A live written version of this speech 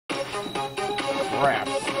crap.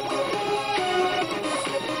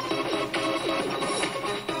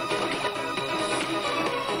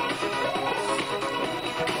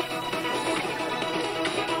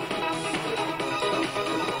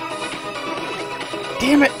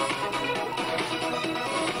 Damn it!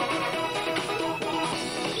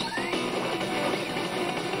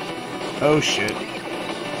 Oh shit.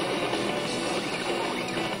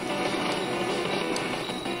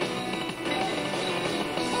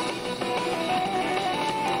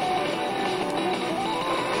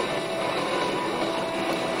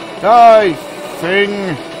 Die,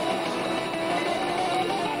 thing!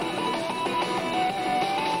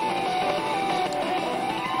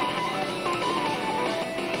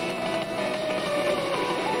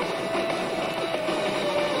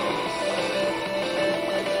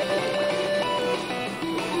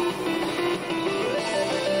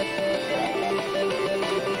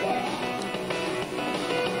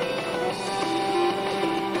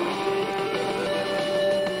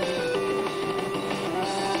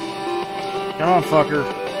 Come on, fucker.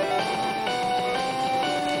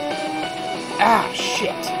 Ah,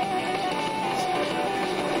 shit.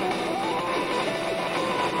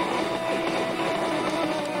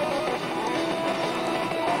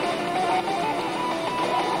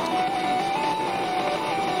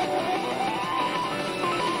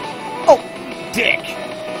 Oh, dick.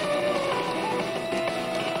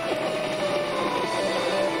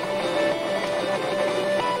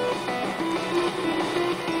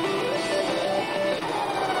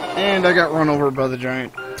 And I got run over by the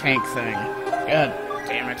giant tank thing. God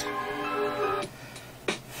damn it.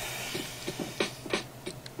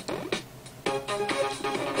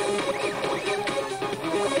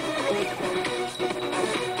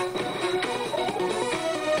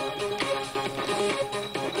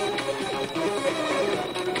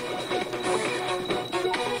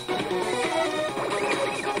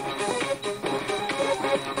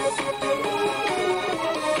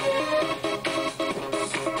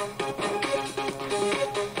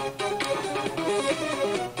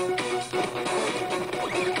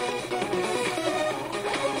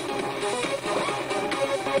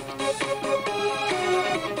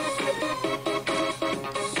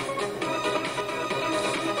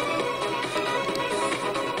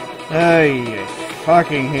 I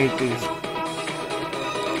fucking hate these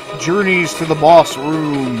journeys to the boss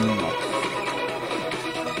room.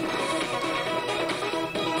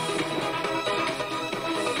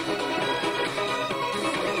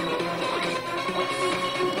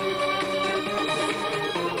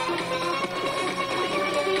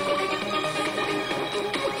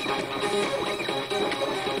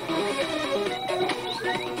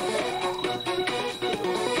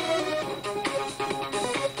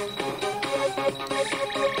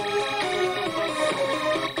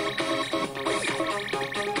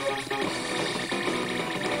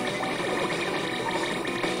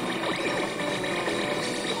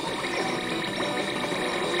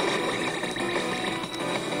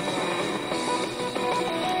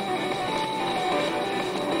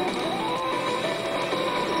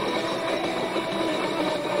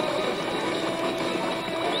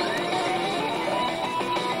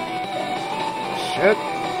 Shit.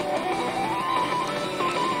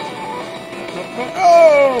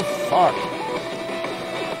 Oh, fuck.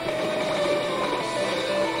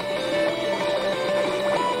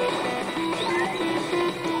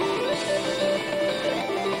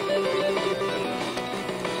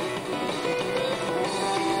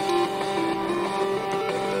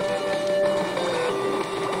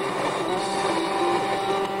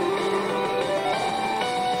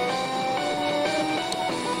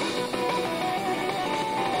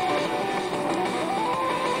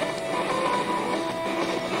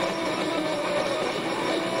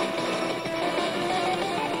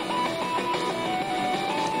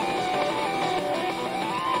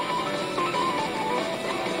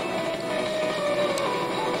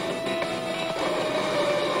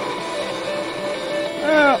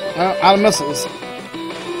 Out of missiles.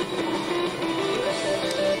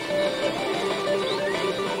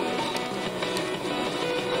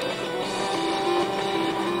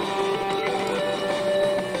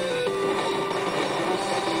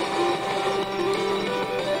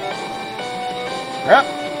 Crap.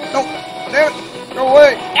 No. Damn it. Go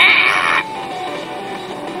away. Ah!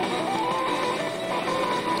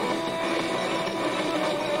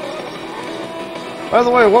 By the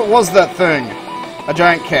way, what was that thing? A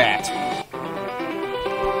giant cat.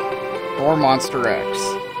 Or Monster X.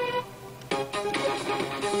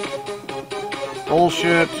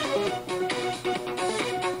 Bullshit.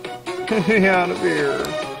 Out of here.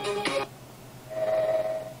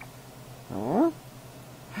 Huh?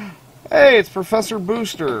 Hey, it's Professor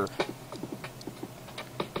Booster.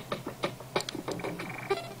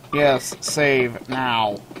 Yes, save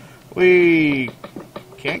now. We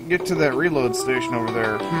can't get to that reload station over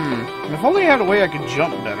there. If only I had a way I could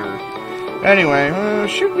jump better. Anyway,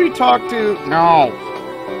 should we talk to... No.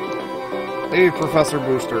 Leave Professor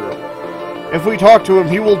Booster. If we talk to him,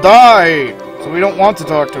 he will die! So we don't want to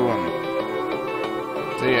talk to him.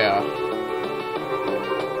 So yeah.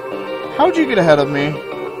 How'd you get ahead of me?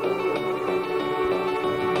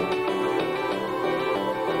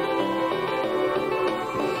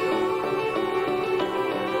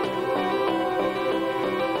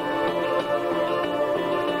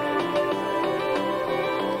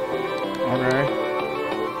 Okay.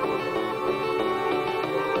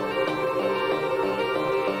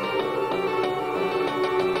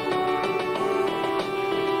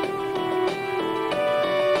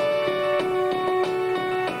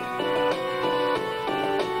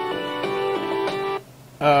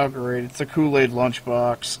 Oh, great. It's a Kool-Aid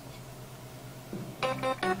lunchbox.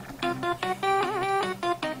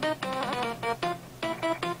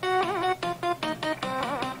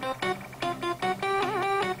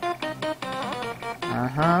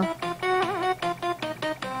 Uh-huh.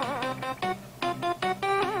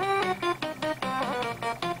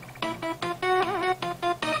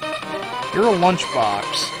 You're a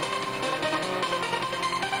lunchbox.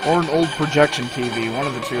 Or an old projection TV, one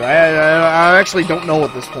of the two. I actually don't know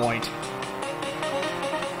at this point.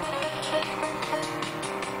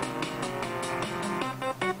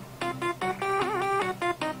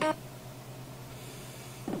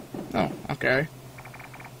 Oh, okay.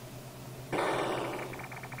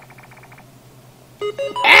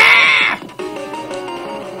 Ah!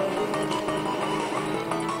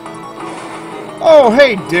 Oh,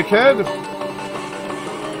 hey, dickhead!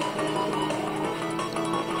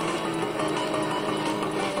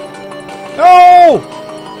 No!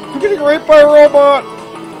 I'm getting raped by a robot!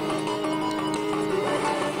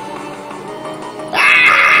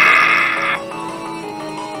 Ah!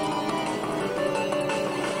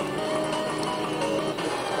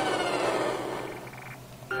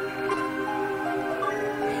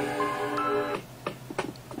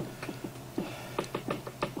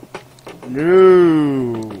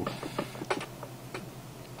 No!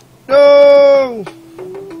 No!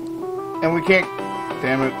 And we can't...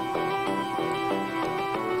 Damn it.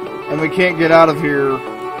 And we can't get out of here.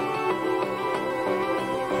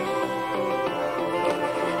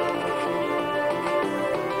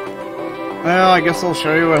 Well, I guess I'll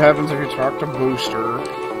show you what happens if you talk to Booster.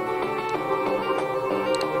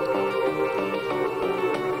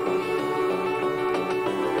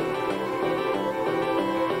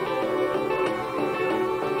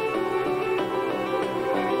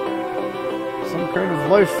 Some kind of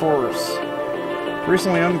life force.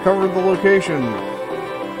 Recently uncovered the location.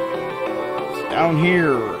 Down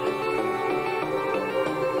here.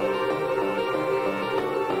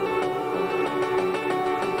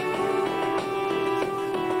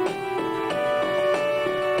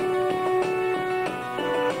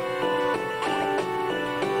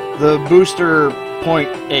 The booster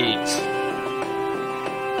 .8.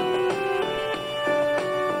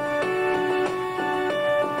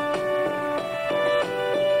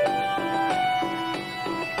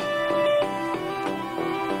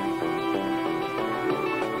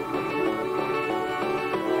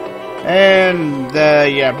 And,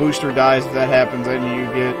 yeah, Booster dies if that happens, and you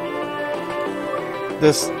get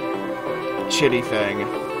this shitty thing.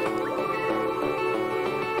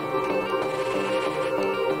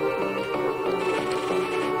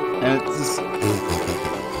 And it's just...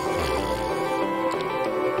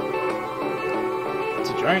 It's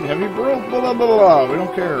a giant heavy bro, blah blah blah blah, we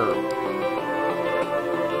don't care.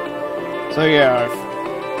 So, yeah.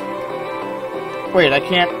 Wait, I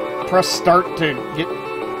can't press start to get...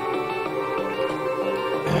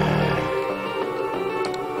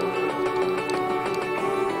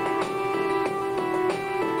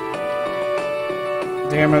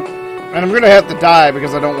 Damn it. And I'm gonna have to die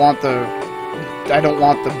because I don't want the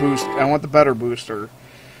boost. I want the better booster.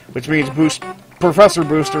 Which means Professor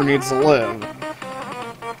Booster needs to live.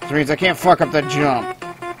 Which means I can't fuck up that jump.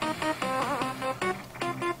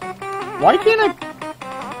 Why can't I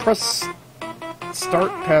press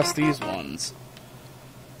start past these ones?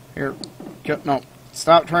 Here. No.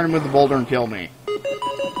 Stop trying to move the boulder and kill me.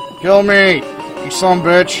 Kill me! You son of a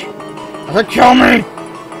bitch! I said kill me!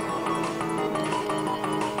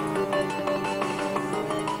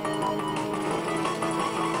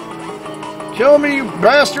 Kill me, you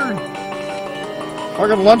bastard!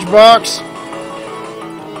 Fucking lunchbox!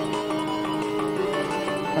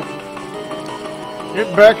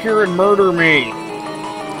 Get back here and murder me!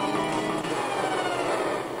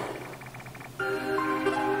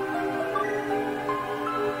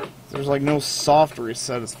 There's like no soft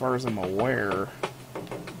reset as far as I'm aware.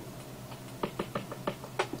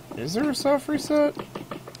 Is there a soft reset?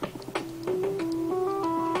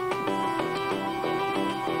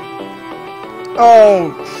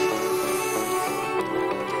 Oh!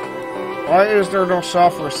 Why is there no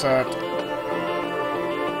soft reset?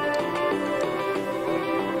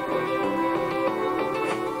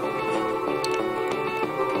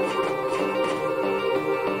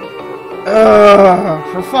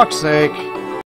 For fuck's sake.